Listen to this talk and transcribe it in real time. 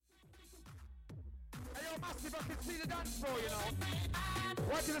Massive, I can see the dance floor, you know.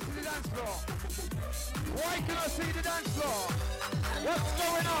 Why can I see the dance floor? Why can I see the dance floor? What's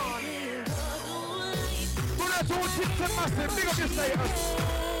going on? Good at all Tips and Massive, big up your status.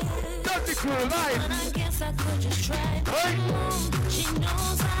 Don't be cool, live. Hey?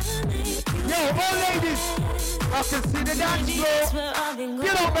 Yo, all ladies, I can see the dance floor.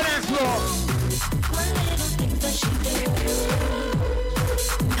 Get up the dance floor.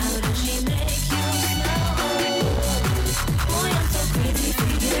 How does she make you know? Boy, I'm so crazy for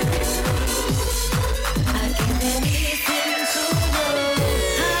you. I give anything to know.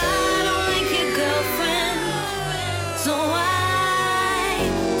 I don't like your girlfriend, so why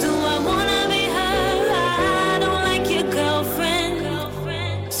do I wanna be her? I don't like your girlfriend,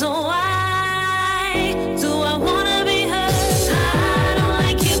 so why do I wanna be her? I don't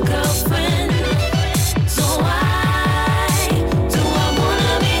like your girlfriend, so why?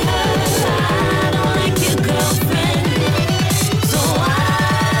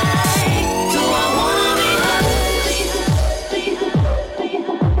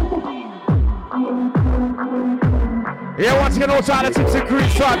 Yeah, once again, all Tyler Tips and Crew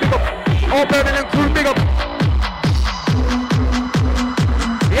side, big up. All Birmingham crew, big up.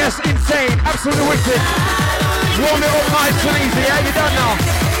 Yes, insane, absolutely wicked. Warm it up nice and easy, yeah, you done now.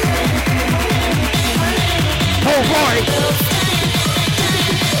 Oh boy.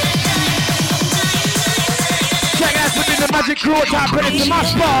 Check out within the Magic Crew time, put it to my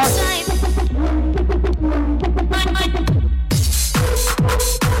spot.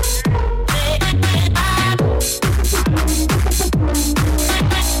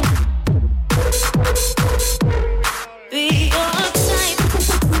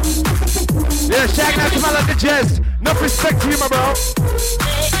 Yeah, shagging out to my like the jazz. Enough respect to you, my bro.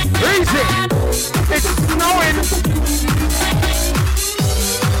 Easy. It's snowing.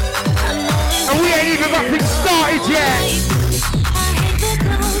 And we ain't even got things started yet.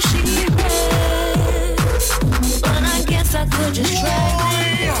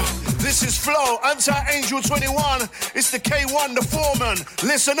 This is Flow, Anti-Angel 21. It's the K1, the foreman.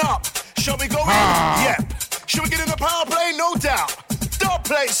 Listen up. Shall we go in? Yep. Shall we get in the power play? No doubt. Dub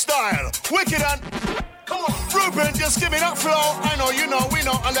play style. Wicked and... Come on. Ruben, just give me that flow. I know, you know, we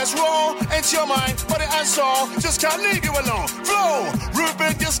know. And let's roll into your mind, body and soul. Just can't leave you alone. Flow.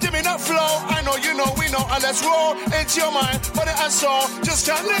 Ruben, just give me that flow. I know, you know, we know. And let's roll into your mind, body and soul. Just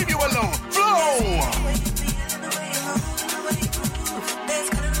can't leave you alone. Flow.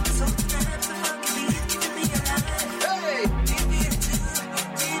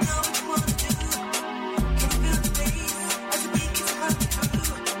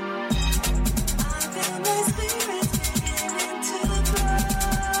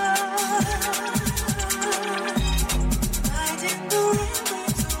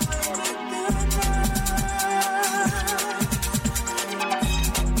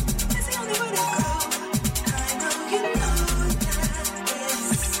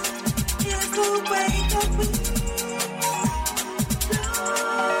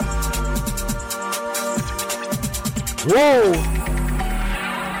 Whoa!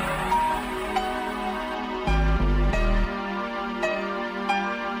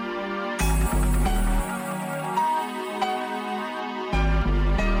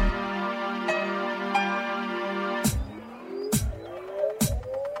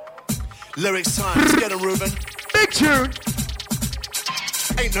 Lyrics time, let's get 'em, Ruben. Big tune!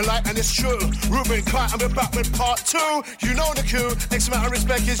 Ain't no lie, and it's true. Ruben Clark, and we're back with part 2. You know the cue. Next amount of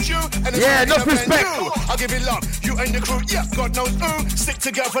respect is due. And yeah, enough respect. I'll give you love. You and the crew, yeah, God knows who. Stick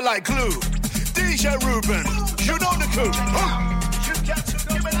together like glue. DJ Ruben, you know the crew. You got to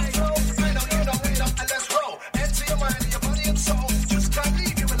give me that flow. I know, you know, we know, and let's roll. Enter your mind, your body and soul. Just can't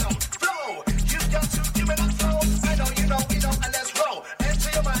leave you alone. Flow. You got to give me that flow. I know, you know, we know, and let's roll. Enter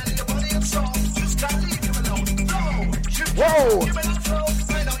your mind, your body and soul. Just can't leave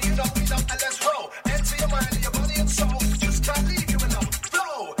you alone.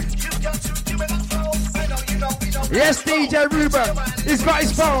 Flow. You got to give me that flow. Yes, DJ Ruben, he's got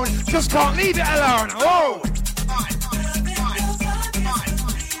his phone, just can't leave it alone. Oh!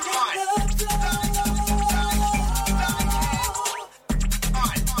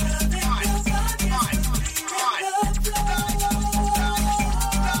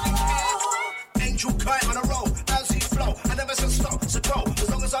 Angel kite on a roll, as he flow. I never said stop, so go. As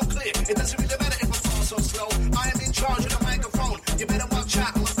long as I'm clear, it doesn't really matter if I fall so slow. I am in charge of the microphone. You better watch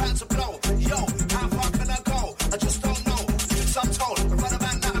out, I'm about to blow. Yo, how far can I go? I just don't know. Some told, right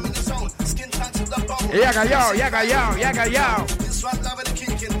about now I'm in the zone. Skin tight to the bone. Yaga yo, yaga yo, yaga yo. This one loving the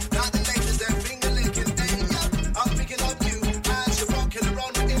kicking, now the ladies they're finger licking. Hey, yeah, I'm picking up you as you're rocking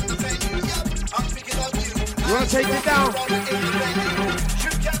around in the venue. Yeah, I'm picking up you You wanna take it down?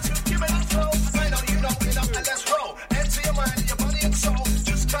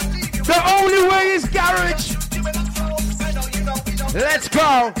 The only way is garage. Let's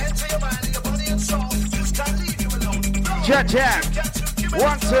go. Check, check.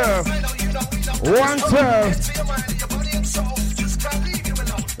 1, 2. 1,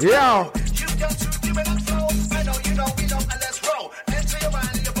 2. Yo.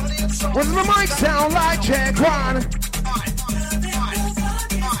 What does the mic sound like? Check 1.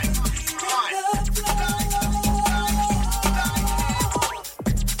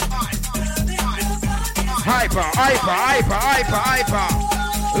 Hyper, hyper, hyper, hyper, hyper.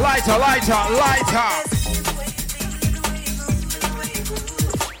 Lighter, lighter, lighter.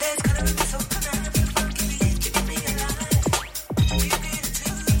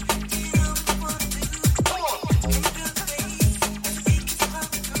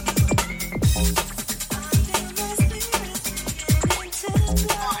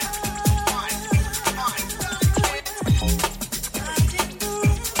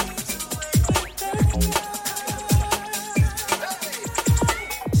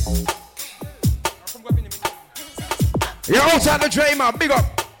 You're outside the dreamer, big up.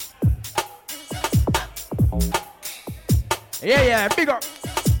 Yeah, big up.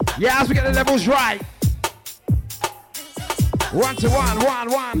 Yeah, as we get the levels right. 1 to 1, 1,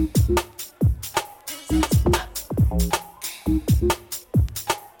 1.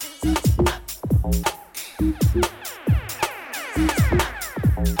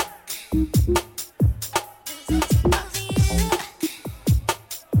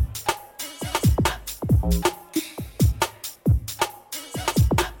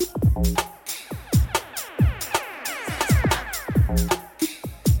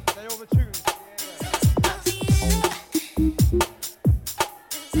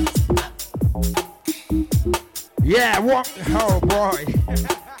 Yeah, what? Oh boy.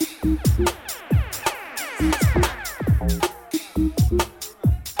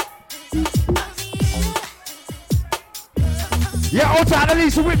 Yeah, outside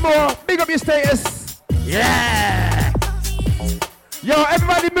Elisa Whitmore, big up your status. Yeah. Yo,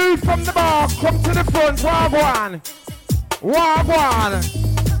 everybody move from the bar, come to the front, Wagwan. Wagwan.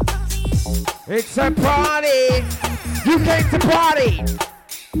 It's a party. You came to party.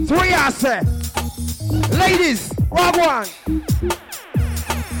 So what y'all say? Ladies, Wagwan.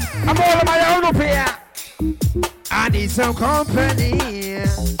 I'm all on my own up here. I need some company.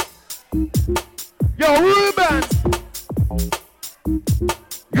 Yo, Ruben.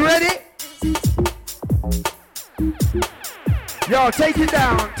 You ready? Yo, take it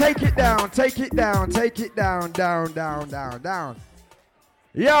down, take it down, take it down, take it down, down, down, down, down.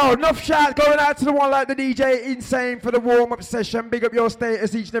 Yo, enough shout going out to the one like the DJ Insane for the warm-up session. Big up your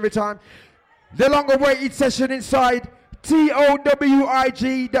status each and every time. The long-awaited session inside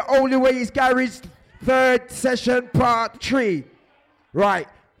TOWIG, the only way is Gary's third session, part 3. Right,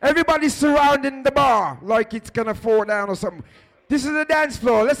 everybody's surrounding the bar like it's gonna fall down or something. This is the dance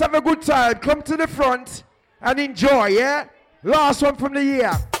floor. Let's have a good time. Come to the front and enjoy, yeah? Last one from the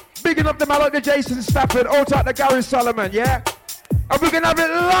year. Bigging up the man like the Jason Stafford, out at the Gary Solomon, yeah? And we're gonna have it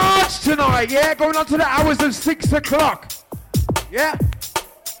large tonight, yeah? Going on to the hours of 6 o'clock, yeah?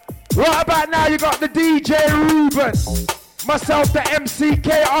 Right about now, you got the DJ Ruben, myself, the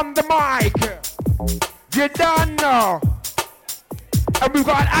MCK on the mic. You don't know. And we've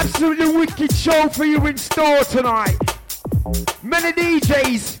got an absolutely wicked show for you in store tonight. Many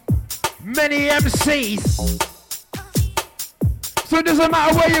DJs, many MCs. So it doesn't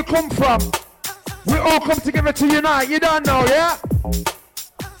matter where you come from. We all come together to unite. You don't know, yeah?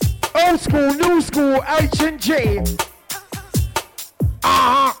 Old school, new school, H&G.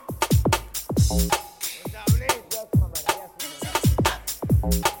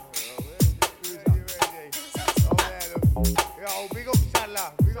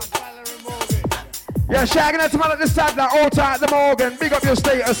 Yeah, shagging out to man at the Sadler, all tight at the Morgan. Big up your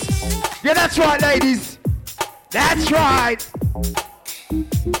status. Yeah, that's right, ladies. That's right.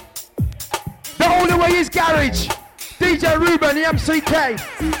 The only way is garage. DJ Ruben, the MCK.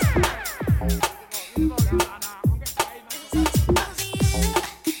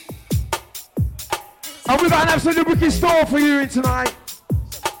 And we've got an absolute wicked store for you tonight.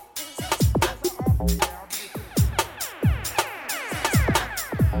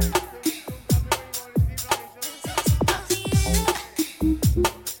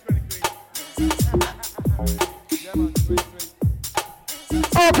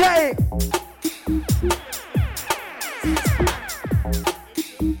 Okay.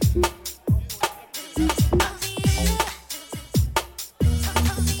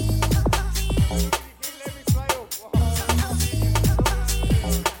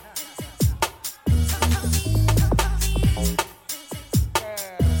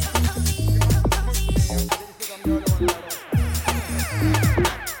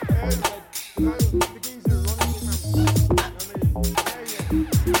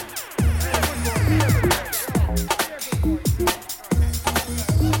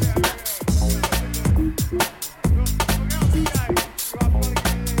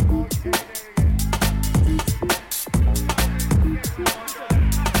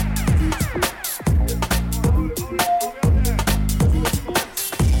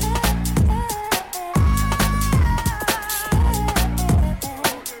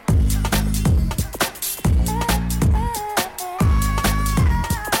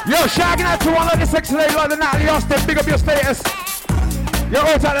 Yo, shouting out to one of the sexy ladies like the Natalie Austin. Big up your status. You're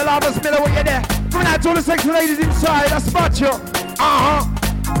out at the Lavas Miller when you're there. Coming out to all the sexy ladies inside. I spot you.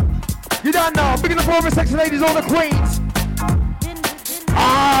 You don't know. Big up all the sexy ladies, all the queens.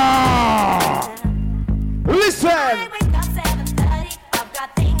 Listen. I wake up 7:30. I've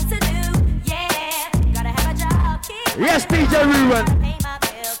got things to do. Yeah, gotta have a job. Yes, DJ Ruben. Pay my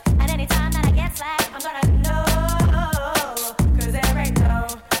bills, and anytime that I get slack, I'm gonna know. Cause there ain't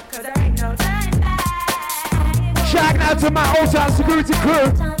no time back. Shouting out to my hotel security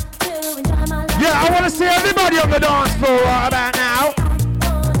crew. Time to enjoy my life. Yeah, I want to see everybody on the dance floor right about now.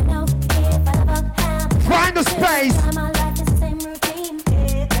 Wanna know if I ever have Find the space. my life is the same routine.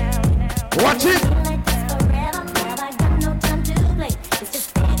 Watch it. Like this forever, have I got no time to play? It's just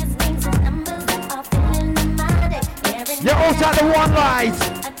figures, names, and numbers that are filling in my day. Every You're night out the one light.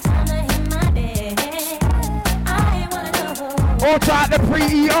 a time to hit my bed. I wanna know. All out the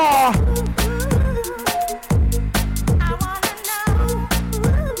pre-ER. I wanna know.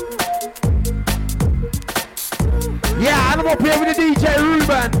 Yeah, and I'm up here with the DJ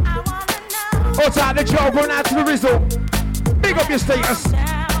Ruben. I wanna know. All out the Joe going out to the Rizzle. Big up your status. I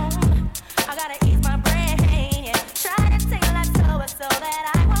gotta ease my brain. Yeah. Try to take a life slower so that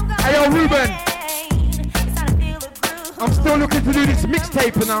I won't go. Hey, yo, Ruben. insane. It's time to feel the groove. I'm still looking to do this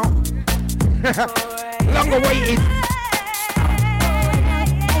mixtape now. Long awaited.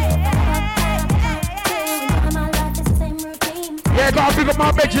 Yeah, gotta big up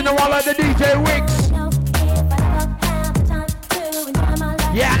my bitch in the wall like the DJ Wicks.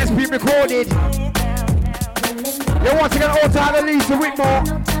 Yeah, and it's been recorded. Yeah, once again, all time to Lisa Whitmore.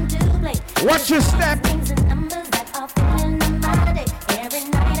 Watch your step.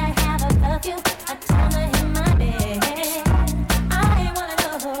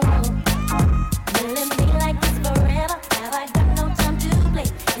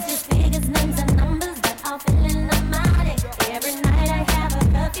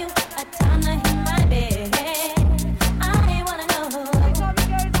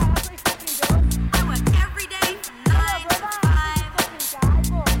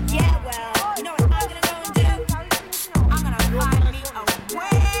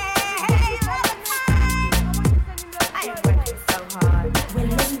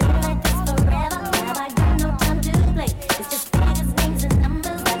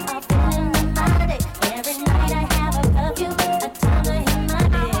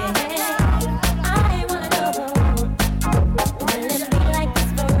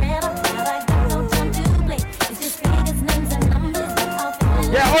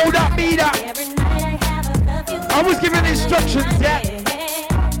 I was giving instructions, yeah.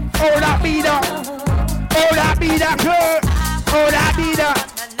 Oh, that be that. Oh, that be that girl. Oh, that be that.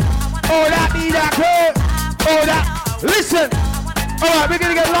 Oh, that be that girl. Oh, that. Listen. All right, we're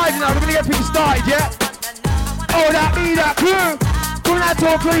gonna get live now. We're gonna get people started, yeah. Oh, that be that girl. Coming out to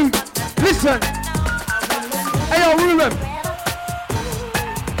our crew. Listen. Hey, yo, Ruben.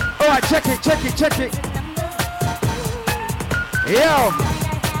 All right, check it, check it, check it. Yo.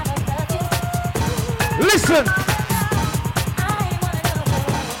 Listen.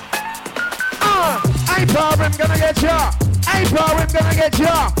 Ain't problem gonna get ya. Ain't problem gonna get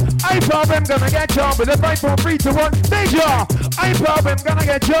ya. Ain't problem gonna get ya. With a fight from 3 to 1, danger. Ain't problem gonna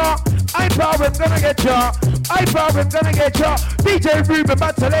get ya. Ain't problem gonna get ya. Ain't problem gonna get ya. DJ Ruben,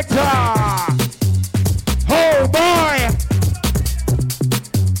 bad selector. Oh boy.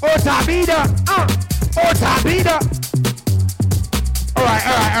 Otra vida. Otra vida. All right,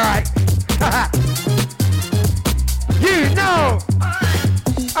 all right, all right. You know.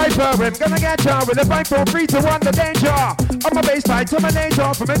 Ain't problem gonna get ya. With a fight from 3 to 1, the danger. I'm a baseline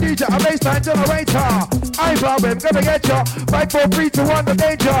terminator. From a DJ, a baseline generator. Ain't problem gonna get ya. Fight for 3 to 1, the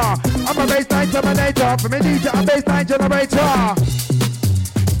danger. I'm a baseline terminator. From a DJ, a baseline generator.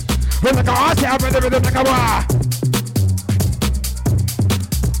 Rhythm like a horse, yeah, rhythm like a war.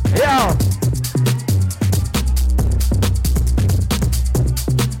 Yo.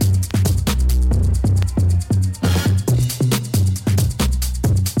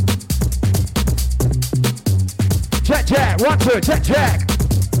 Check, check, 1, 2, check, check.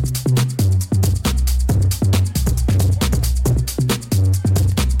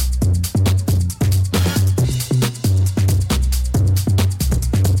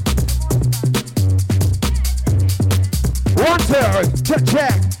 Check,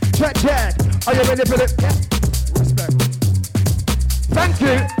 check, check, check. Are you ready for it? Yeah. Respect. Thank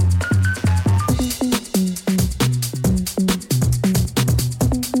you.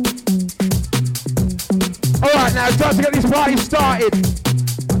 All right, now it's time to get this party started.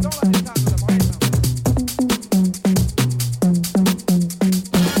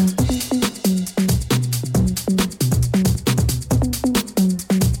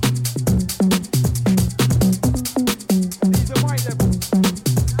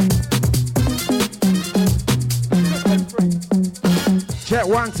 check.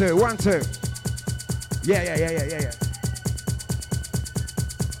 1, 2, 1, 2. Yeah.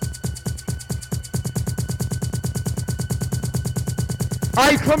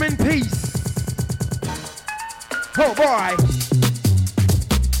 I come in peace. Oh boy.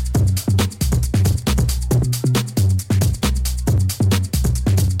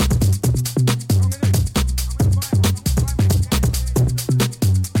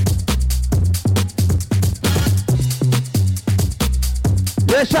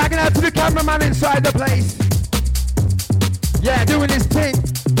 Yeah, shouting out to the cameraman inside the place. Yeah, doing his thing.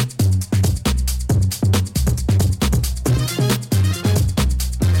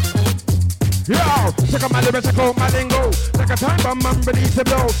 Yo, check out my lyrical, my lingo. Like a time bomb, man, ready to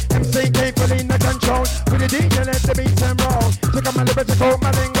blow. MC capable in the control. With the DJ, let the beats and roll. Check out my lyrical,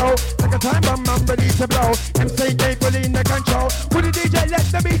 my lingo. Like a time bomb, man, ready to blow. MC capable in the control. With the DJ, let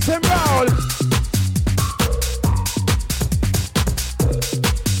the beats and roll.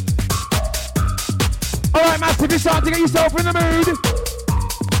 Alright, massive, you start to get yourself in the mood.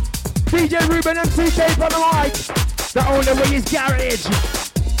 DJ Ruben, MC Cape on the mic. The only way is garage.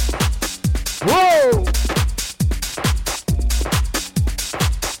 Whoa!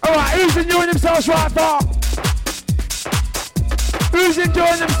 Alright, who's enjoying themselves right far? Who's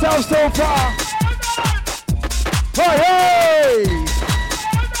enjoying themselves so far? Hey, hey!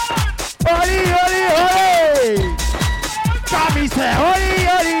 Oli, oli, oli! Tommy say, oli,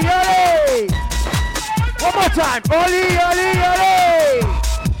 oli, oli! One more time, oli, oli, oli!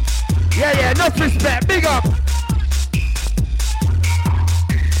 Yeah, enough respect, big up!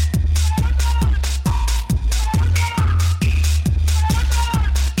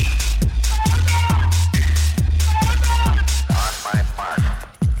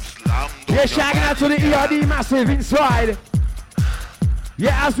 Yeah, shagging out to the ERD massive inside.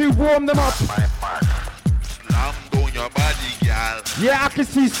 Yeah, as we warm them up. Yeah, I can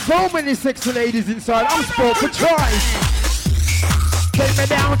see so many sexy ladies inside. I'm spoke for choice. Take me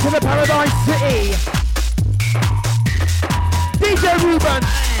down to the Paradise City. DJ Ruben.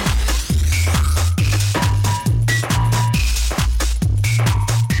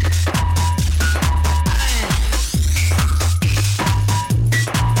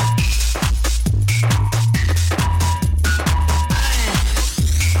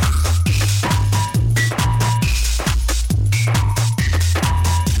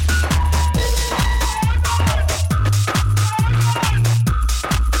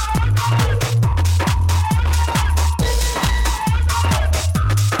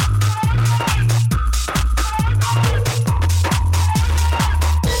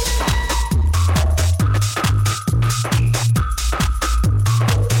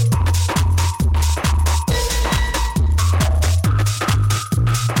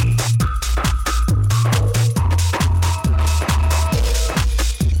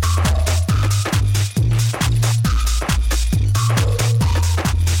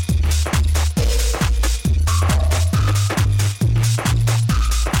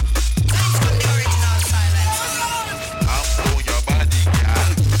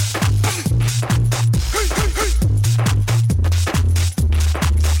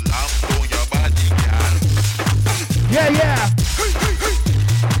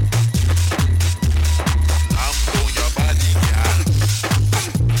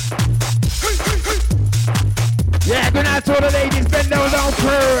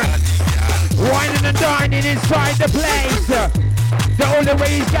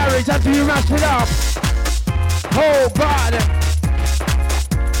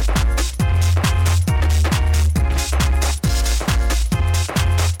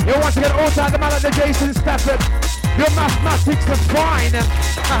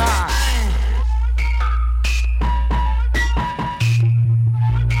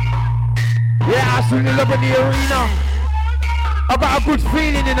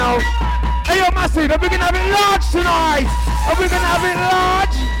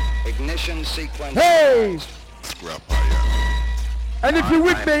 And if you're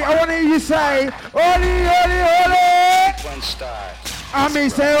with me, I want to hear you say, Oli, Oli, Oli! I mean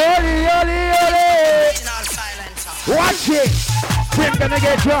say, Oli, Oli, Oli! Watch it! We're gonna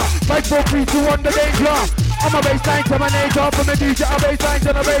get ya, like 4, 3, 2, 1, the danger! I'm a baseline to my nature, from a DJ, a baseline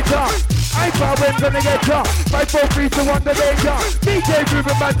to the baser! I thought we're gonna get ya, like 4, 3, 2, 1, the danger! DJ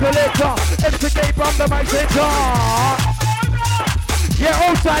Ruben back to later, MC Cape on the mic center! Yeah,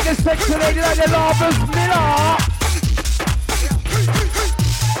 outside the sexy lady like the Lavas Miller!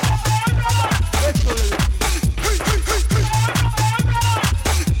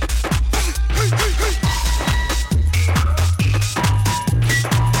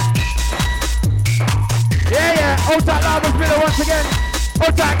 Yeah, outside Lavas Miller once again.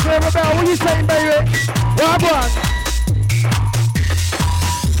 Attack Clever Bell, what you saying, baby? What one?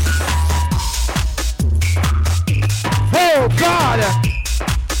 Oh God!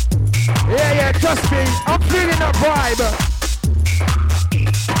 Yeah, trust me, I'm feeling that vibe.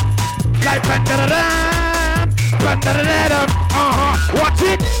 Like ban-da-da-dam, watch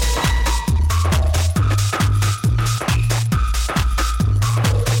it.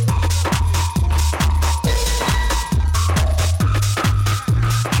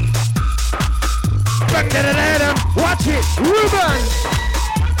 Ban-da-da-dam, watch it, Ruben.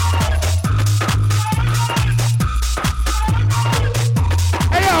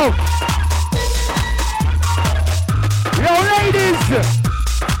 Yo, ladies,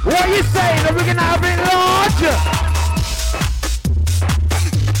 what you saying? Are we gonna have it large?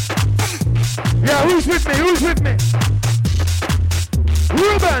 Yeah, who's with me? Who's with me?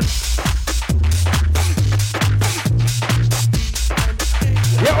 Ruben.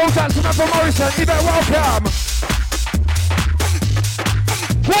 Yeah, all time Samantha Morrison, you better welcome.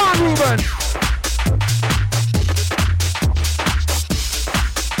 Go on, Ruben.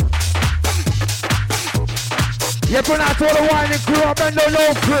 Yeah, put out all the wine and crew up and the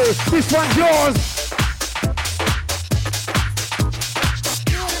low crew. This one's yours.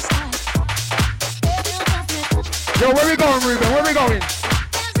 Yo, where we going, Ruben? Where we going?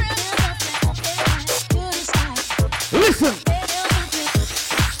 Listen.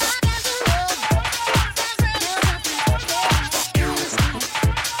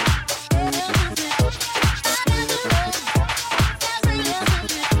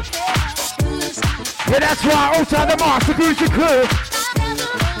 Yeah, that's right, outside the master Gucci crew.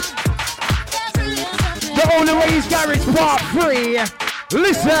 The only way is garage part 3.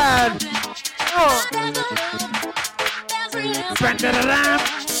 Listen.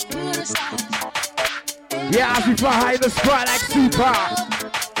 Yeah, as we fly high in the sky like super.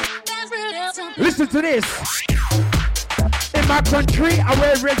 Listen to this. In my country, I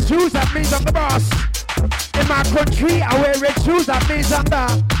wear red shoes, that means I'm the boss. In my country, I wear red shoes, that means I'm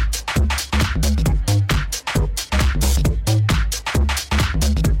the...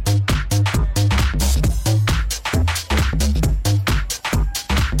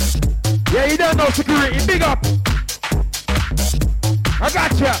 Yeah, you don't know security, big up. I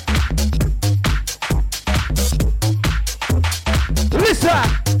gotcha. Listen.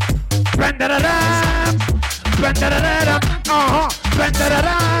 Ban-da-da-dam. Ban-da-da-da-dam.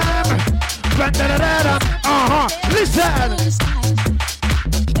 Ban-da-da-dam. Ban-da-da-da-dam. Listen.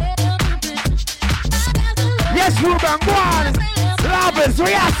 Yes, Ruben, go on. Lovers,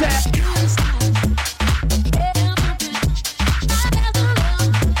 we are set.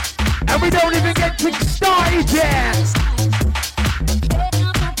 And we don't even get kick started yet.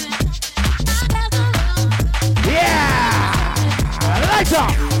 Yeah! Lights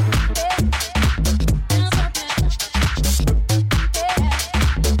up!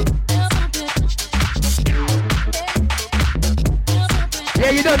 Yeah,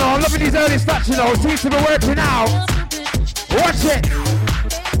 you don't know, I'm loving these early stats, you know, seems to be working out. Watch it!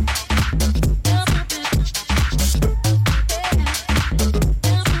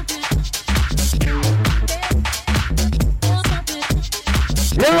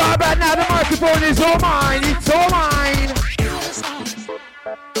 You're right about now, the microphone is all mine, it's all mine.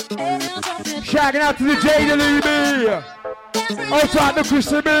 Shouting out to the JWB. Outside the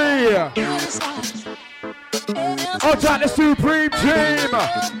Chrissy B. Outside the Supreme Team.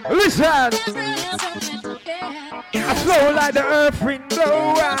 Listen. I flow like the earth wind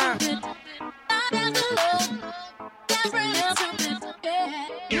blow.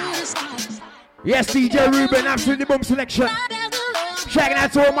 Yes, DJ Ruben, absolutely boom selection. Checking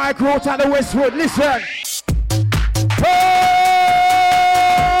out to all my crew out the Westwood. Listen. Oh,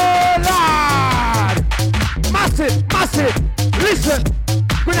 Lord. Massive, massive. Listen.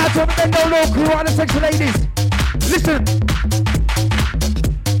 Going out to the no crew out the sexy ladies. Listen.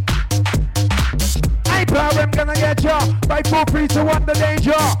 I problem gonna get ya. By 4 3 to 1 the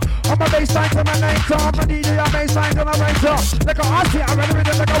danger. I'm a baseline to my night. I'm a DJ, I'm baseline to my writer. Like a Aussie, I'm ready with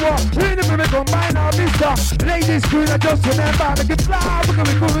it like a war. Really, we combine our mister. Ladies, screw I just remember. Make it fly, we're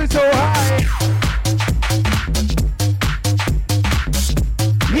gonna be moving so high.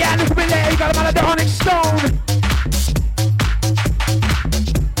 Yeah, look at me there, you got a man at the onyx stone.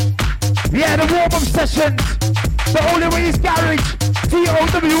 Yeah, the warm-up sessions. The only way is garage.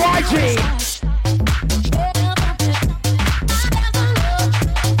 TOWIG.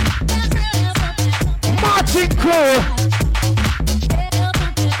 Marching crew.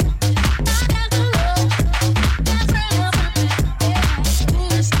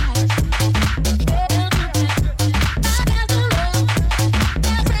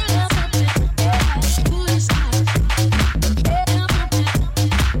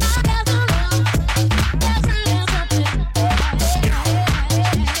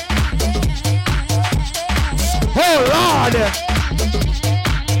 God.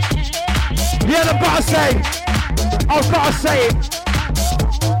 Yeah, I've got to say. I've got to say it.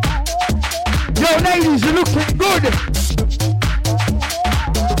 Yo, ladies, you're looking good.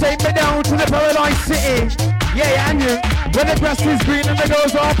 Take me down to the Paradise City. Yeah, and you. When the grass is green and the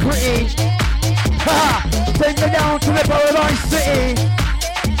girls are pretty. Take me down to the Paradise City.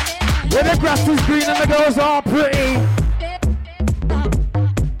 When the grass is green and the girls are pretty.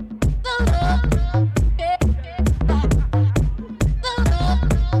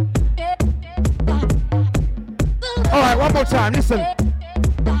 Alright, one more time, listen.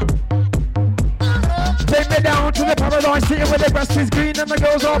 Take me down to the Paradise City where the grass is green and the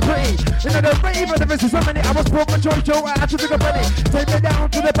girls are pretty. You know the rave of the visit so many hours broke my choice, Joe, I had to take a penny. Take me down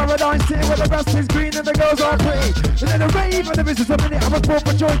to the Paradise City where the grass is green and the girls are pretty. You know the rave of the visit so many hours broke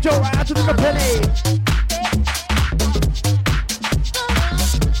my choice, Joe, I had to take a penny.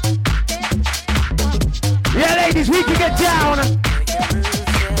 Yeah, ladies, we can get down.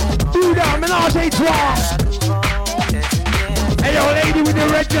 Do that, menage a trois. Hey, yo, lady with the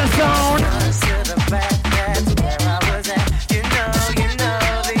red dress on.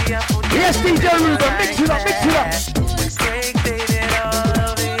 Yes, DJ Ruben, mix it up, mix it up.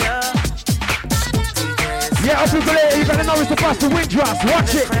 Yeah, up people here, you better know it's the Buster Windrush.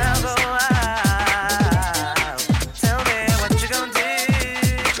 Watch it. Tell me what you gonna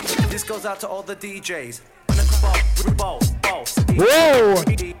do. This goes out to all the DJs. Whoa!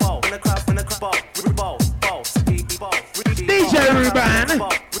 DJ Ruben.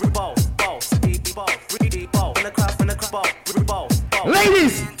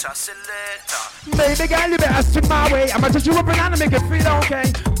 Ladies! Baby girl, you better swing my way. I'ma touch you up and make it feel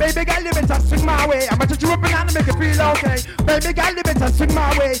okay. Baby girl, you better swing my way. I'ma touch you up and make it feel okay. Baby girl, you better swing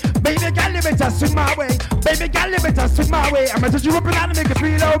my way. Baby girl, you better swing my way. Baby girl, you better swing my way. I'ma touch you up and make it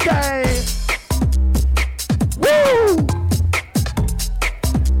feel okay. Woo!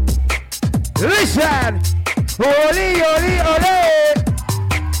 Listen! Holy, holy, holy!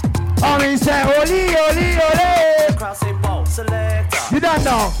 I mean, say holy, holy, holy! You don't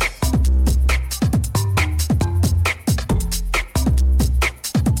know.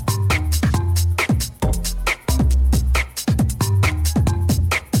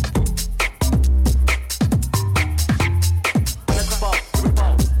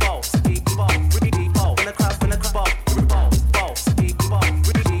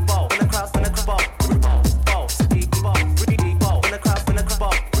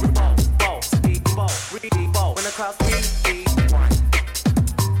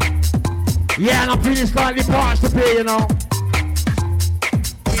 Yeah, and I'm feeling slightly parched up here, you know.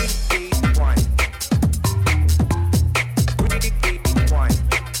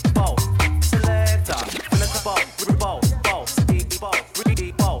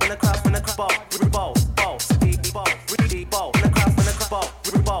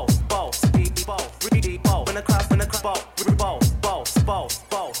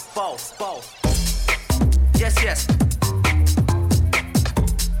 Yes, yes.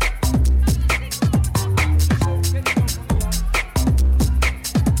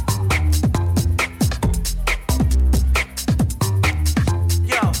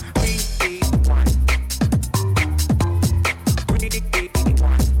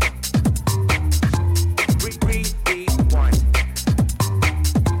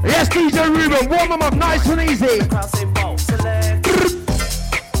 Yes, DJ Ruben, warm them up nice and easy.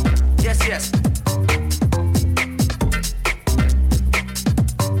 Yes, yes.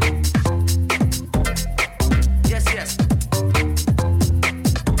 Yes, yes.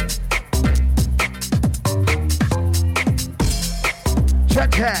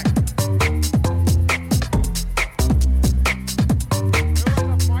 Check, check.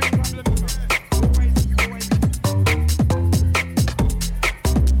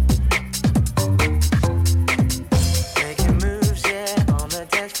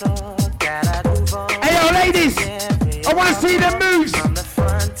 I want to see them moves. I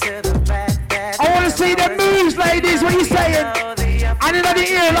want to see them moves, ladies. What are you saying? I need to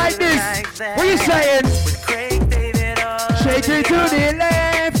ear like this. What are you saying? Shake it to the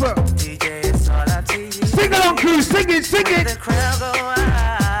left. Sing along, crew. Sing it, sing it.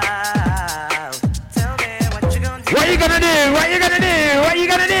 What you gonna do? What you gonna do? What you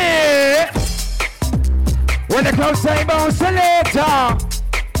gonna do? When the close say bone selector.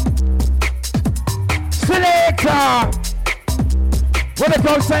 Selector. What the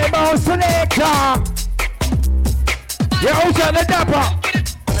folks say about selector? You're out at the dapper.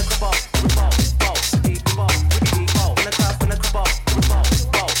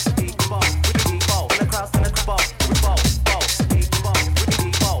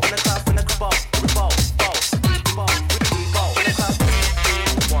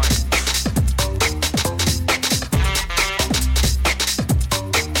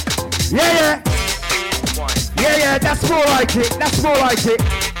 like it. That's more like it.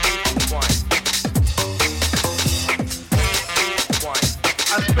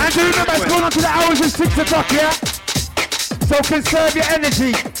 And remember, it's going on to the hours of 6 o'clock, yeah? So conserve your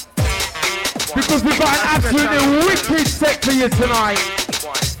energy. Because we've got an absolutely wicked set for you tonight.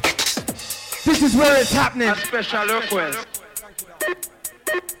 This is where it's happening. A special request.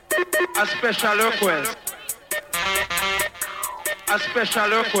 A special request. A special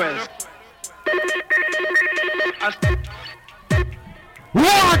request. 1,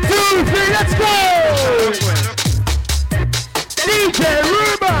 2, 3, let's go! DJ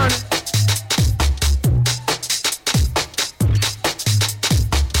Ruben!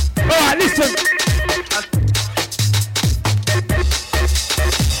 Alright, listen.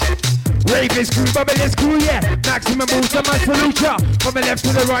 Ravens crew, Babylon's crew, yeah. Maximum boost on my salute, ya. From the left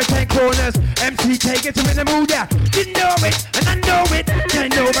to the right hand corners. MCK gets him in the mood, yeah. You know it, and I know it.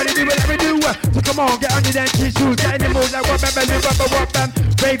 Can't nobody do what I do. So come on, get on your dancing shoes. Get in the mood like what, bam.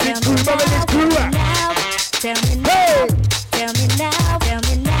 Ravens crew, Babylon's crew, Tell me now, tell me now, tell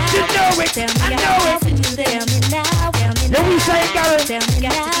me now. You know it, I know it. Tell me now, tell me now. Yeah, we say it, Gary. Tell me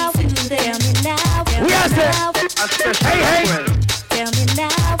now, tell me now, tell me We are set. now. A special Hey. request. Tell me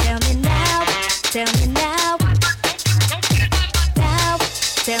now, tell me now, tell me now. Now,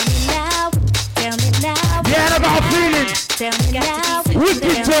 tell me now, tell me now. Yeah, and I got a feeling. Tell me now,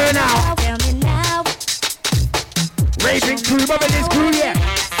 Wicked turnout. tell me now. Raving crew, Babylon's crew, yeah.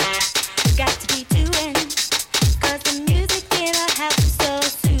 Got to be doing, 'cause the music in our house is so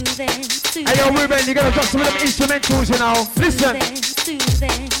soothing. Hey, yo, Ruben, you gotta drop some of them instrumentals, you know. Listen.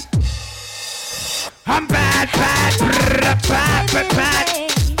 Soothing. I'm bad. Brr, bad.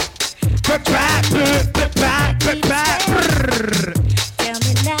 Tell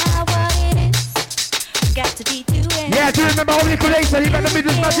me now what it is. Got to be doing. Yeah, do you remember how Nico Day said he got the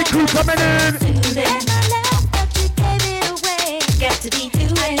Midlands Magic crew coming in? Soothing. But you gave it away. Got to be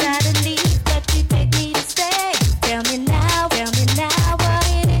doing. I gotta leave, but you take me to stay. Tell me now what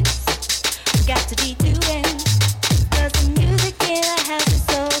it is. Got to be doing. 'Cause the music in our house is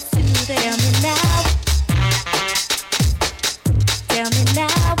so soothing. Tell me now. Tell me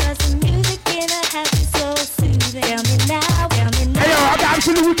now, 'cause the music in our house is so soothing. Tell me now. Hey, yo, I got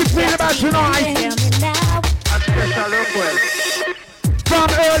absolutely wicked feeling about tonight. Tell me now. A special request. From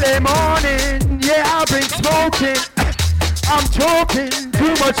early morning, yeah, I've been smoking. I'm choking,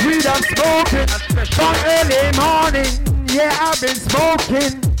 too much weed I'm smoking. From early morning, yeah, I've been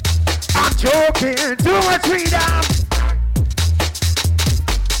smoking. I'm choking, too much weed I'm.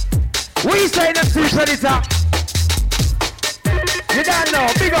 We say them two predator. You don't know,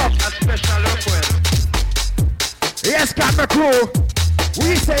 big up. A special request. Yes, got my crew.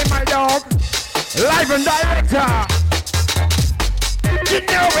 We say my dog, live and director. You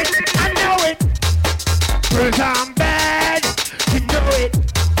know it, I know it. Cause I'm bad. You know it.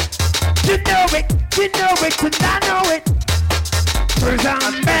 You know it, and I know it. Cause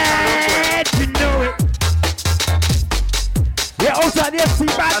I'm bad. You know it. Yeah, also the FC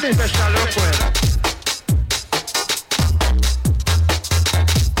A Badness. special request.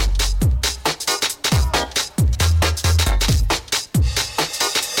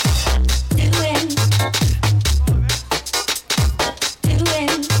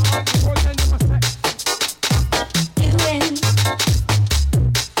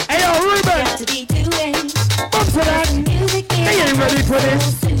 Hey, yo, Ruben. Bump to that. They ain't ready for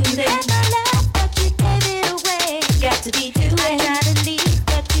this. Got to be doing. I gotta leave,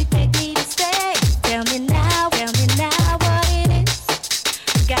 but you take me to stay. Tell me now what it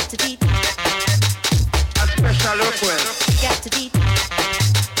is. Got to be. A special request. Got to be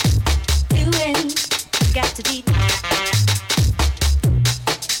doing. Got to be.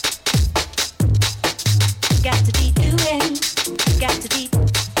 Got to be doing. Got to be.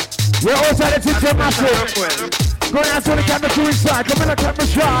 We're also at the Special massive. request. Go and to the camera crew inside. Come on, the camera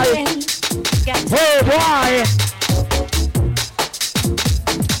shy. Doing. Got to Hey, boy.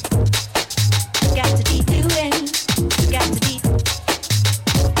 Got to be doing. Got to be.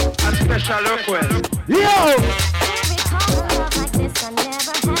 A special request. Yo.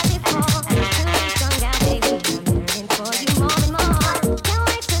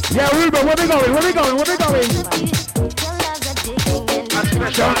 Yeah, Ruben, where we going? A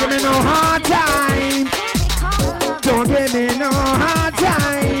special Don't give me no hard time. Don't give me no hard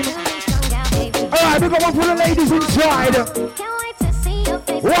time. Alright, we got one for the ladies inside.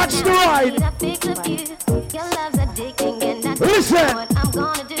 Watch the ride. Listen.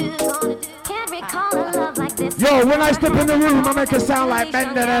 Yo, when I step in the room, I make it sound like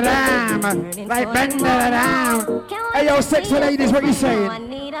bend da da dam. Like bend da da dam. Hey, yo, sexy ladies, what you saying?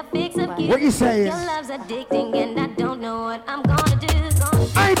 What you saying? what I'm gonna do.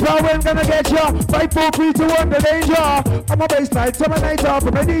 I ain't gonna get you. 5, 4, 3, 2, 1, the danger. I'm a baseline, so my night off.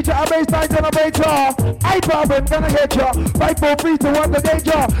 From a DJ, a baseline, and a baiter. I ain't gonna get you. 5, 4, 3, 2, 1, the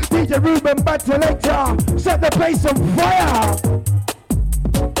danger. DJ Ruben, bad selector. Set the place on fire.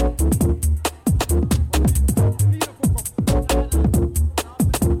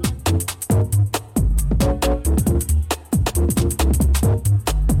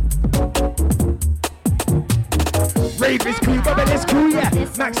 Rave is cool, but it's cool, yeah.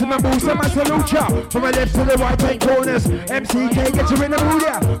 Maximum boost and my salute, ya. From my left to the right hand corners. MCK, get you in the mood,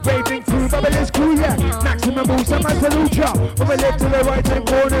 yeah. Raving cool, but it's cool, yeah. Maximum boost and my salute, ya. From my left to the right hand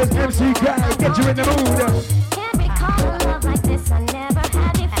corners. MCK, get you in the mood. Can't recall a love like this I never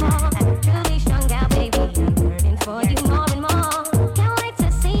had before. Truly strung out, baby, I'm yearning for you more and more. Can't wait to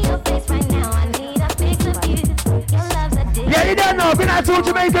see your face right now. I need a fix of you. Your love's addictive. Yeah, you don't know, been out to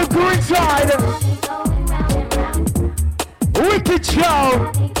Jamaica crew inside. Wicked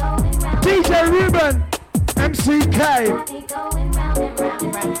show. DJ Ruben, MCK.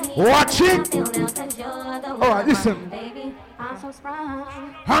 Watch it. Alright, listen.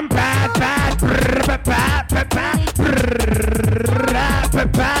 I'm bad, bad.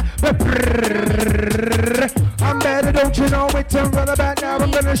 I'm bad, don't you know it? I'm running back now.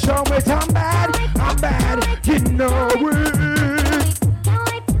 I'm gonna show it. I'm bad, you know it.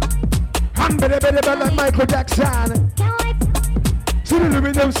 I'm better like Michael Jackson. See the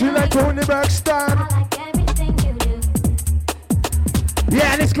rhythm, see like Tony Braxton.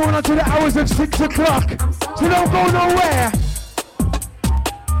 Yeah, and it's going on to the hours of 6 o'clock. So don't go nowhere.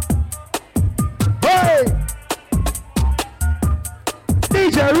 Hey!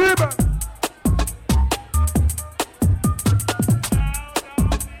 DJ Ruben.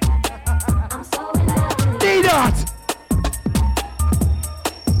 D-Dot.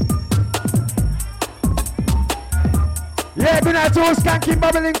 Yeah, good night to all skanking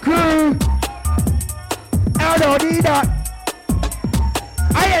bubbling crew. Eldo D-Dot.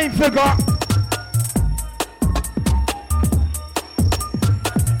 I ain't forgot.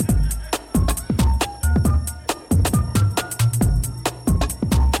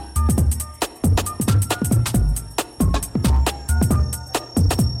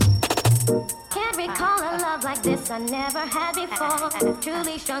 Can't recall a love like this I never had before.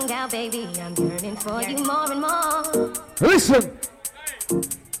 Truly strung out, baby, I'm yearning for you more and more. Listen.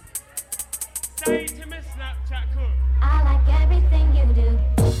 Say to me Snapchat cook. I like everything you do.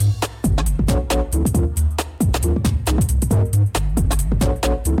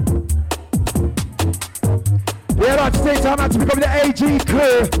 Yeah, I'd like to take time out to become the AG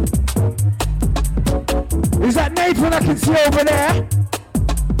crew. Is that Nathan I can see over there?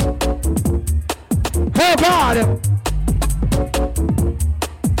 Oh God!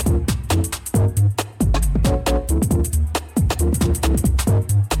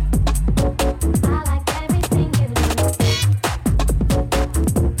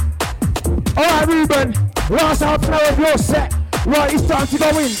 Alright, Ruben, last half an hour of your set. Right, it's time to go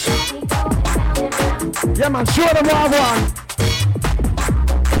in. Yeah, man, show them what I want.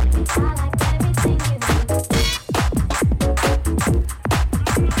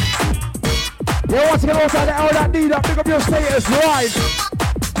 Yeah, once again, outside the hour that need up, pick up your status, right?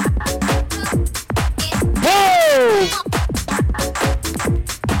 Whoa!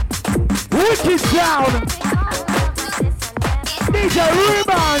 Wicked sound! DJ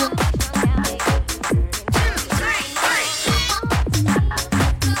Ruben!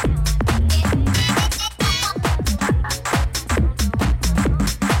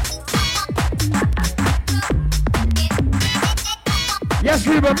 Yes,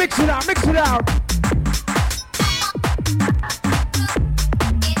 Ruben, mix it out, mix it out.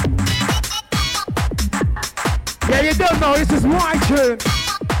 Yeah, you don't know, this is my turn.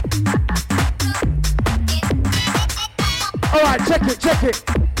 Alright, check it, check it.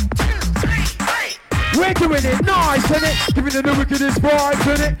 We're doing it nice, innit? Giving the wickedest vibes,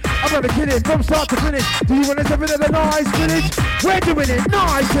 innit? I'm gonna kill it from start to finish. Do you want to have another nice finish? We're doing it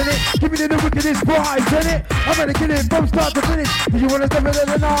nice, innit? Giving the wickedest vibes, innit? I'm gonna kill it from start to finish. Do you want to have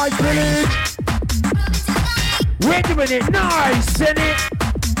another nice finish? We're doing it nice, innit?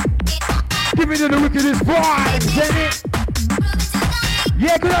 Giving the wickedest vibes, innit?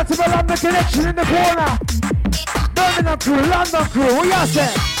 Yeah, good out to the London connection in the corner. Birmingham crew, London crew, what y'all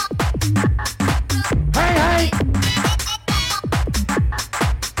say? Hey, hey!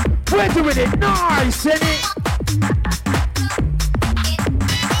 We're doing it nice, innit?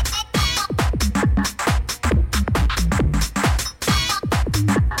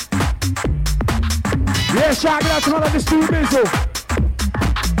 Yeah, shout out to all of the Stu Mizzle.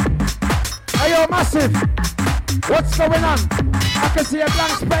 Hey, yo, Massive. What's going on? I can see a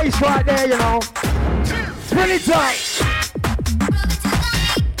blank space right there, you know. Pull it up.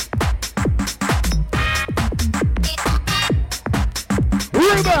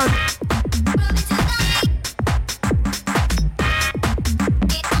 Ruben.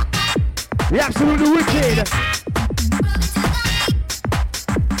 You're absolutely wicked.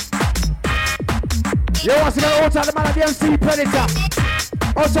 Yo, once again, outside the man of the MC Predator.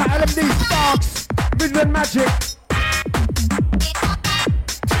 Outside LMD Sparks. Midland Magic.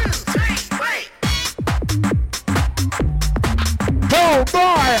 2, 3, wait. Oh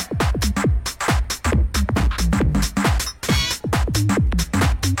boy!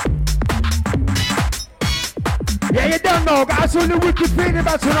 Yeah, you don't know, got absolutely wicked feeling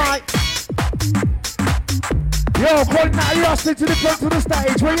about tonight. Yo, calling Natalie Austin to the front of the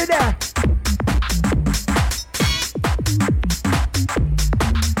stage. Where you there?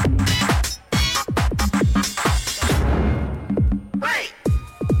 Wait.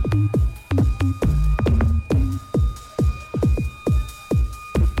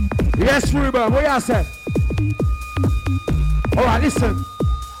 Yes, Ruben, what y'all say? Alright, listen.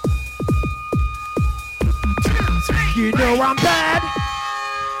 2, 3, You know I'm bad.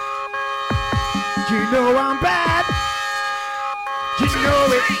 You know I'm bad. You know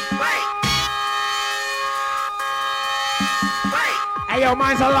it. wait. Wait. Hey, yo,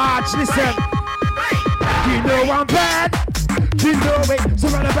 mine's a large, listen. Wait. You know I'm bad. You know it. So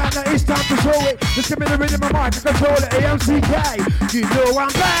right about now, it's time to show it. Just give me the rhythm of mic and control it. AMCK. You know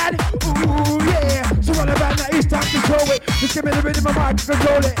I'm bad. Ooh, yeah. So right about now, it's time to show it. Just give me the rhythm of mic and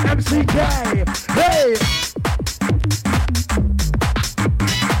control it. MCK. Hey.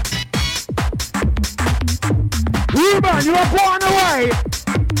 Ruben, you are going away.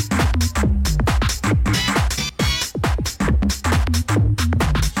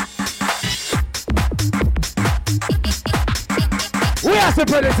 We are the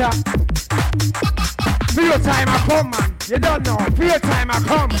Predator. For your time I come, man. You don't know. For your time I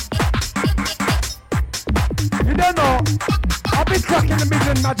come. You don't know. I've been stuck in the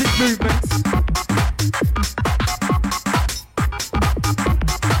Midland Magic movements.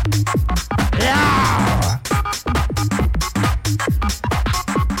 Yeah.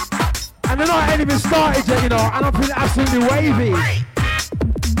 And they're not even started yet, you know, and I'm feeling absolutely wavy.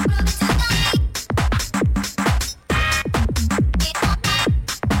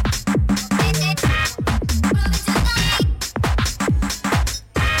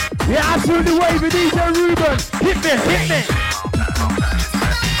 Yeah, absolutely wavy, DJ Ruben. Hit me, hit me.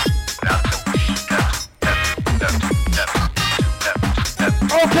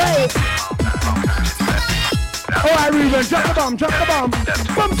 Okay. Alright, Ruben, drop the bomb, drop the bomb.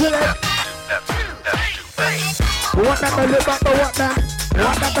 Bump to it. What that belly bumper, what that?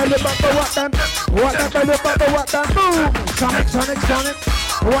 What that belly bumper, what that? What that belly bumper, what that? Boom! Sonic, Sonic, Sonic.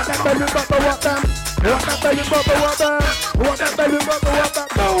 What that belly bumper, what that? What that belly bumper, what that? What that belly bumper, what that?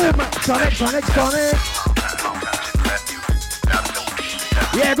 Boom! Sonic, Sonic, Sonic.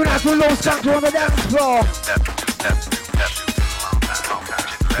 Yeah, good night to low skank on the dance floor.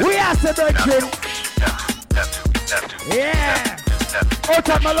 We are celebrating. Yeah. Out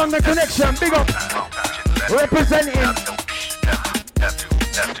of my London connection, big up. Representing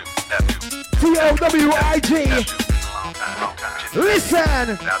TOWIG.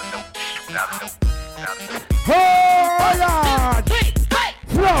 Listen. Oh Lord.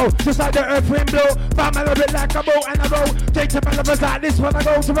 Flow, just like the earth wind blow. Bam a little bit like a bow and a row. Take the lovers like this when I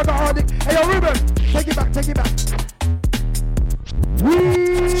go to record. Hey yo Ruben, take it back, take it back.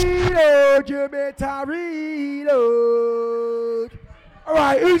 Reload, you better reload.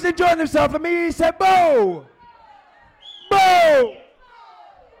 Alright, who's enjoying himself? And me, he said, Bo! Bo!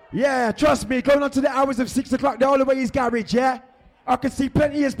 Yeah, trust me, going on to the hours of 6 o'clock, the only way is garage, yeah? I can see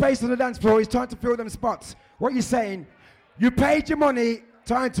plenty of space on the dance floor. It's time to fill them spots. What you saying? You paid your money,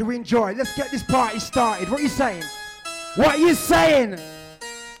 time to enjoy. Let's get this party started. What you saying? What you saying?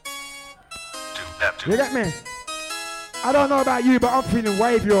 You get me? I don't know about you, but I'm feeling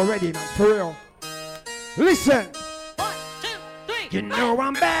wavy already, man, for real. Listen. 1, 2, 3. You know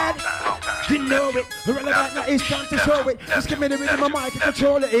I'm bad. You know it. Relevant now, it's time to show it. Just give me the rhythm of mic and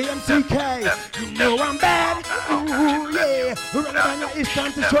control it. AMCK. You know I'm bad. Ooh, yeah. Relevant now, it's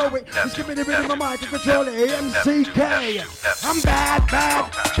time to show it. Just give me the rhythm of mic and control it. AMCK. I'm bad,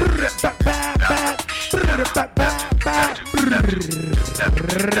 bad. Bad, bad, bad. Bad, bad, bad.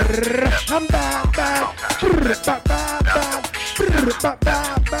 I'm bad, bad. Bad, bad, bad. Bad,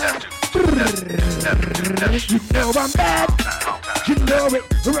 bad, bad. You know I'm bad. You know it.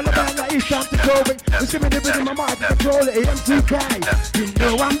 We're all about that it's time to go it. Just give me the rhythm of my mind to control it. MTK. You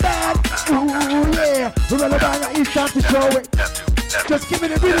know I'm bad. Ooh yeah. We're all about that it's time to show it. Just give me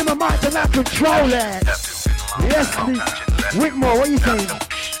the rhythm of my mind and I control it. Yes, please. Whitmore, what are you saying?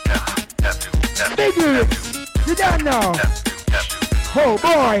 Big lyrics. You don't know. Oh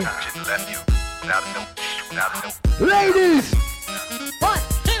boy. Ladies. 1,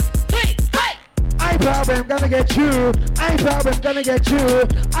 2, 3, hey! I problem gonna get you. I problem gonna get you.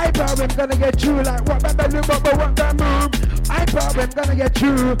 I problem gonna get you like what that move. I problem gonna get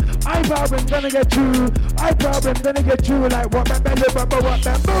you. I problem gonna get you. I problem gonna get you like what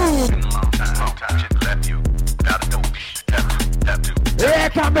that move. Yeah,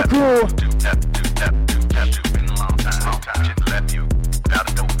 come the crew.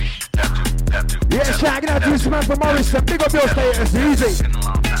 Yeah, shagging out to Samantha Morrison. Big up your status, easy.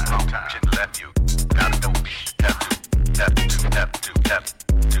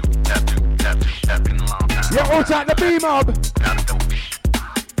 Yeah, all time the B-mob.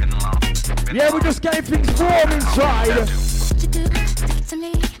 Yeah, we're just getting things warm inside. What would you do to get to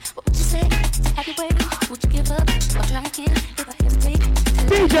me? What would you say to have your way? Would you give up or try again if I hesitate?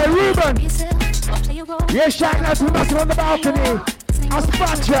 DJ Ruben. Be yourself or play a role. Yeah, shagging out to Massive on the balcony. I'll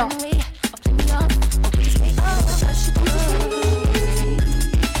spot ya. Or play me off, or would you stay? What you do?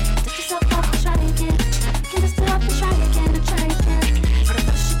 Dust yourself off and try again. You can dust it off and try again and try again. What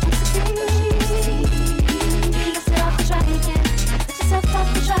you do to see? You can dust it off and try again. Dust yourself off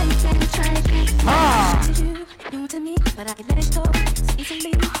and try again and try again. Ah. New to me, but I can let it go so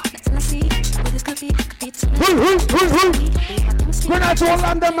easily. Until I see what this could be too much. Going out to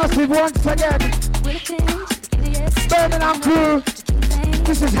Orlando Massive once again. Will it change? Just give it a yes. Birmingham crew.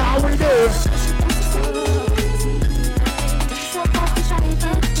 This is how we do.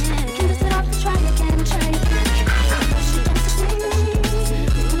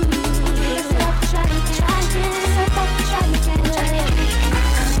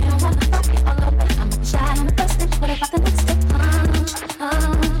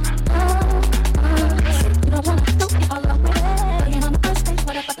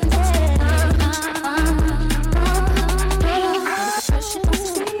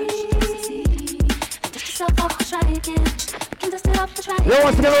 Yo,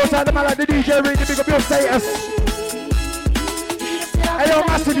 once again, outside the man like the DJ, really big up your status. Hey, yo,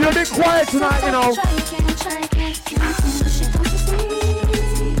 Massive, you're a bit quiet tonight, you know.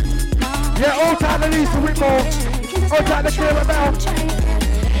 Yeah, outside the Lisa Whitmore. Outside the Clear Bell.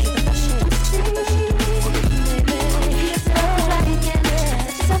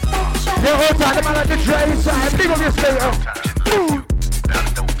 Yeah, outside the man like the Dre side. Big up your status.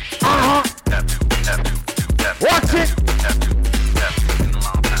 Watch it.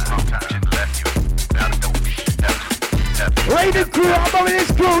 Raiden crew, I'm over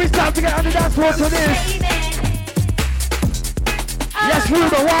this crew, it's time to get on the dance floor to this. Yes,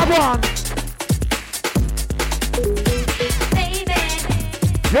 Ruben, one.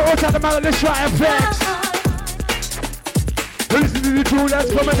 You're all talking about the shot effects. Listen to the tune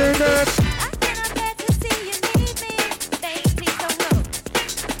that's coming in there.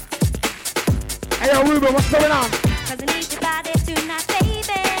 Hey, yo, Ruben, what's going on? Cause I need your body tonight,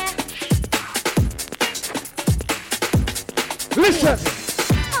 baby. Listen.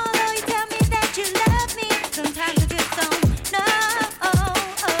 Although you tell me that you love me, sometimes I just don't know.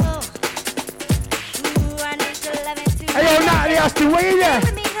 Ooh, I need your loving tonight. Hey, yo, Natalie Austin, where you there?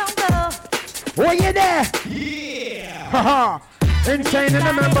 With me, don't go. Where you there? Yeah. Haha. Insane in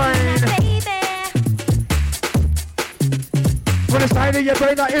the membrane. Baby. When it's time to your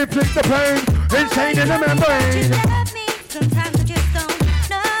brain, I inflict the pain. Insane in the membrane. You love me, sometimes I just don't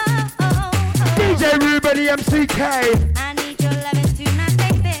know. DJ Ruben, the MCK. I need your loving tonight,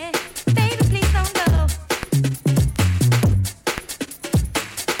 baby. Baby, please don't go.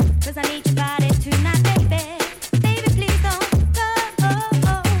 Cause I need your body tonight, baby. Baby, please don't go.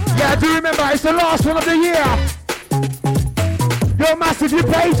 Yeah, I do remember, it's the last one of the year. Yo, Massive, you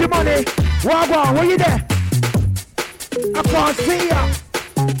paid your money. Wagwan, where you there? I can't see ya.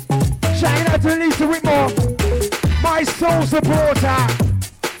 Shouting out to Lisa Whitmore, my soul supporter.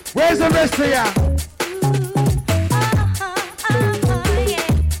 Where's the rest of ya? Yeah.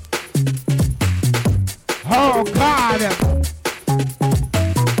 Oh God.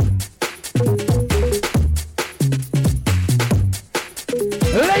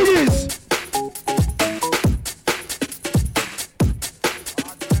 Ladies.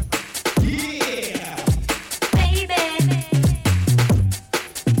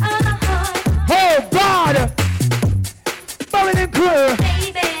 Oh God. Bowling and crew.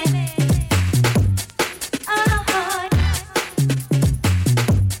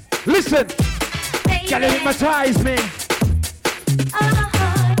 hypnotize me.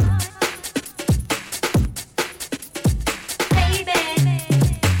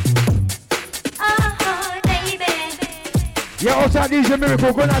 Yeah, outside DJ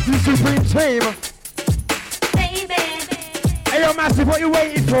Miracle, going out to the Supreme Team. Hey, yo, Massive, what you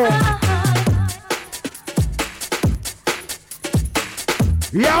waiting for?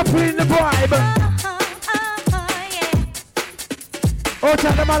 Yeah, I'm putting the vibe.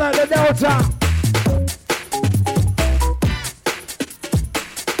 Outside the man at the Delta.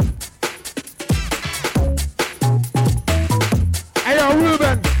 Hey, yo,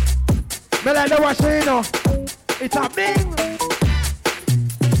 Ruben. Me like the watching, you know. It's a bing.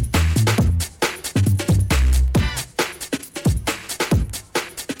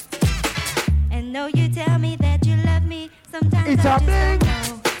 And though you tell me that you love me, sometimes It's I a just bing. don't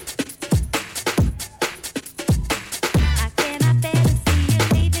know. I cannot bear to see you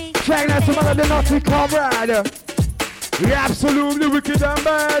leave me. Check that some of the naughty comrade. We absolutely wicked and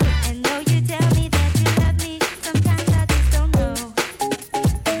bad. And though you tell me that you love me, sometimes I just don't know.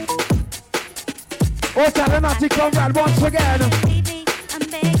 Outside the naughty comrade once again. Leave me, I'm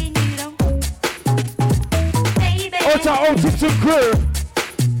begging you don't. Baby. Outside all tips and crew.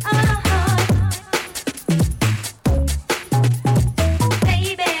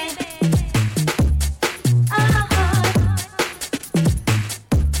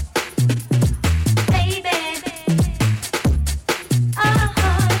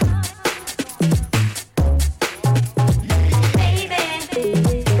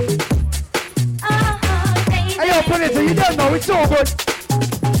 You don't know, it's all good.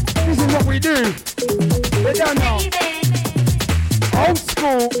 This is what we do. You don't know. Old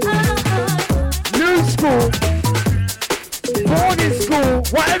school, new school, boarding school,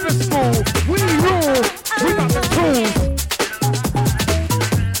 whatever school. We rule. We got the tools.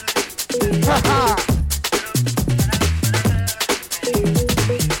 Haha.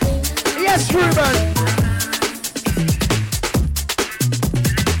 Yes, Ruben.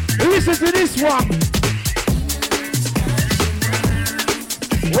 Listen to this one.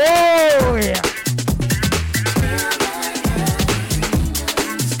 Whoa, yeah.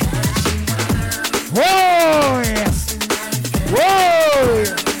 Whoa, yeah. Whoa,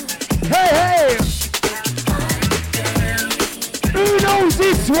 yeah. Hey, hey. Who knows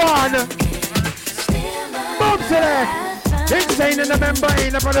this one? Boom select. Insane in the member,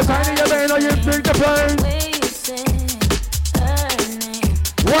 ain't up on the side of your lane, or you bring the plane.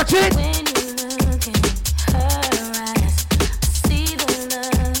 Watch it.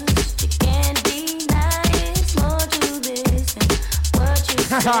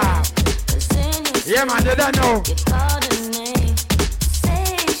 Yeah, man, you don't know.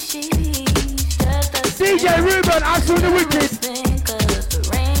 DJ Ruben, absolutely wicked.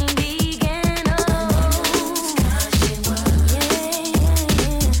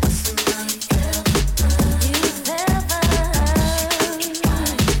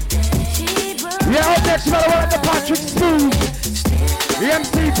 Yeah, up next, you gotta work the Patrick Smooth. The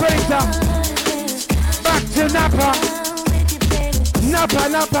MC Printer. Back to Napa. Napa,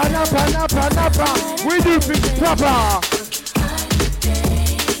 Napa, Napa, Napa, Napa. We do things proper.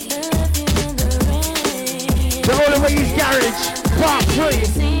 The only way is garage. Part 3.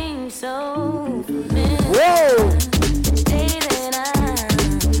 Whoa.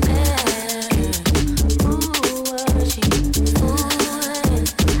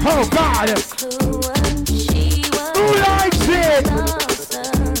 Oh God. Who likes it?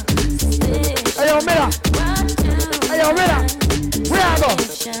 Hey, yo, Miller. Hey, yo, Miller. Bravo!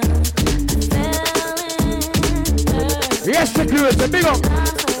 Yes, the crew is a big up.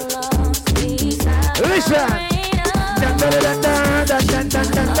 Listen.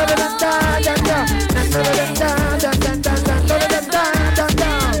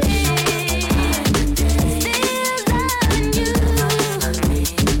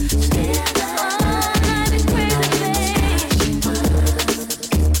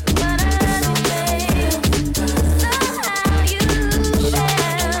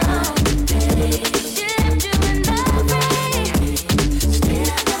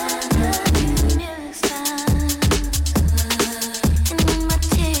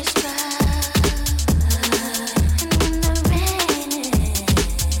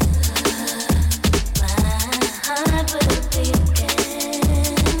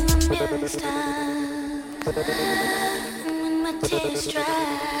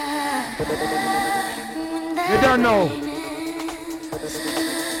 You don't know.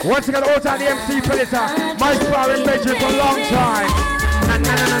 Once again, all time the MC Predator, my sparring bedroom for a long time. Na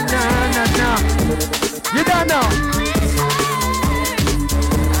na na na na na. You don't know.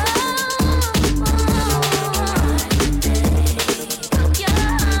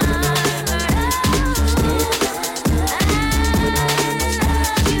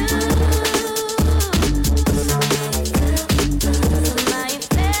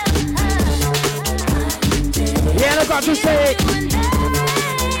 what to say.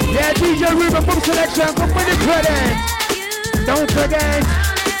 Yeah, DJ Ruben Boom Selection, come with the credit. Don't forget.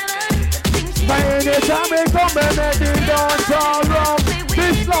 By any time we come and make the dance all wrong.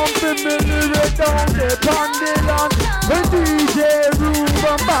 This lump in the lyric down the pandilon. The DJ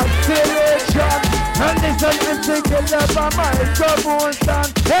Ruben back selection. And listen and take it up on microphone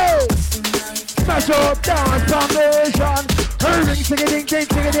stand. Hey! Smash up dance formation. Ring sing a ding ding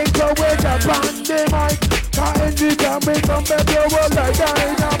sing a ding go with the bandy mic. Can't you can make them make your world like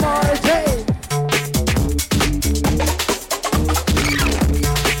dynamite. Hey!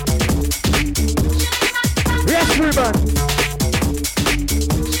 Yes, Ruben.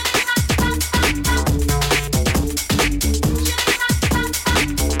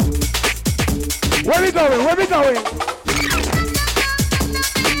 Where we going? Where we going?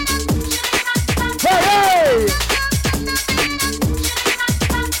 Hey, hey!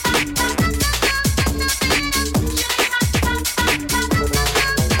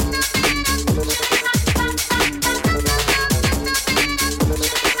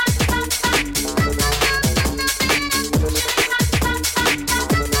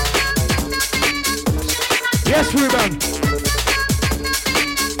 Yes, Ruben.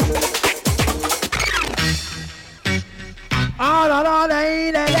 Ah la la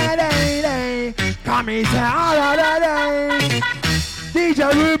day day day day day. Come and say ah la la day.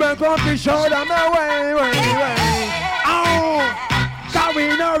 DJ Ruben come to show them the way, way. Oh, cause we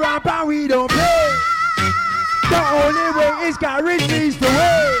no rap and we don't play. The only way is got rich is the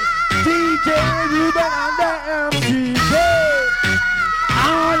way. DJ Ruben and the MTK.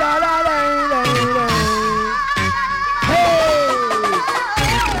 Ah la la day day day.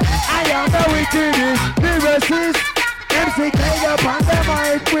 I am the wickedest lyricist. MC K up on the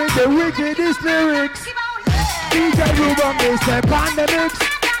mic with the wickedest lyrics. DJ Ruben is the pandemics.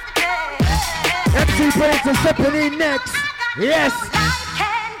 MC Prince is stepping in next. Yes.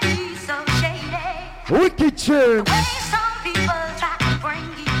 Wicked tune.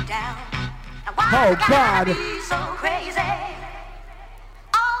 Oh God.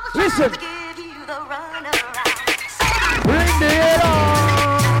 Listen. Bring it on.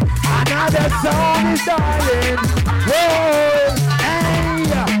 Another song is dying. Whoa, hey,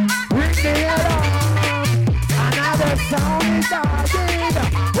 bring it on. Another song is dying.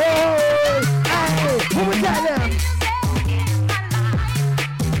 Whoa, hey, who was that them?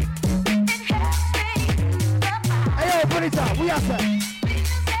 Hey, yo, put it up. We are set.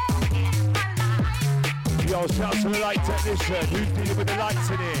 Yo, shout to the light technician. Who's dealing with the lights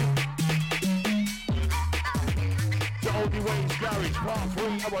in here? Oldie Wayne's Garage, part 3,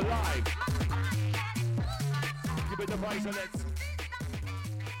 our live. Give it the visor, let's.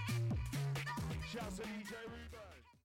 Shouts to DJ.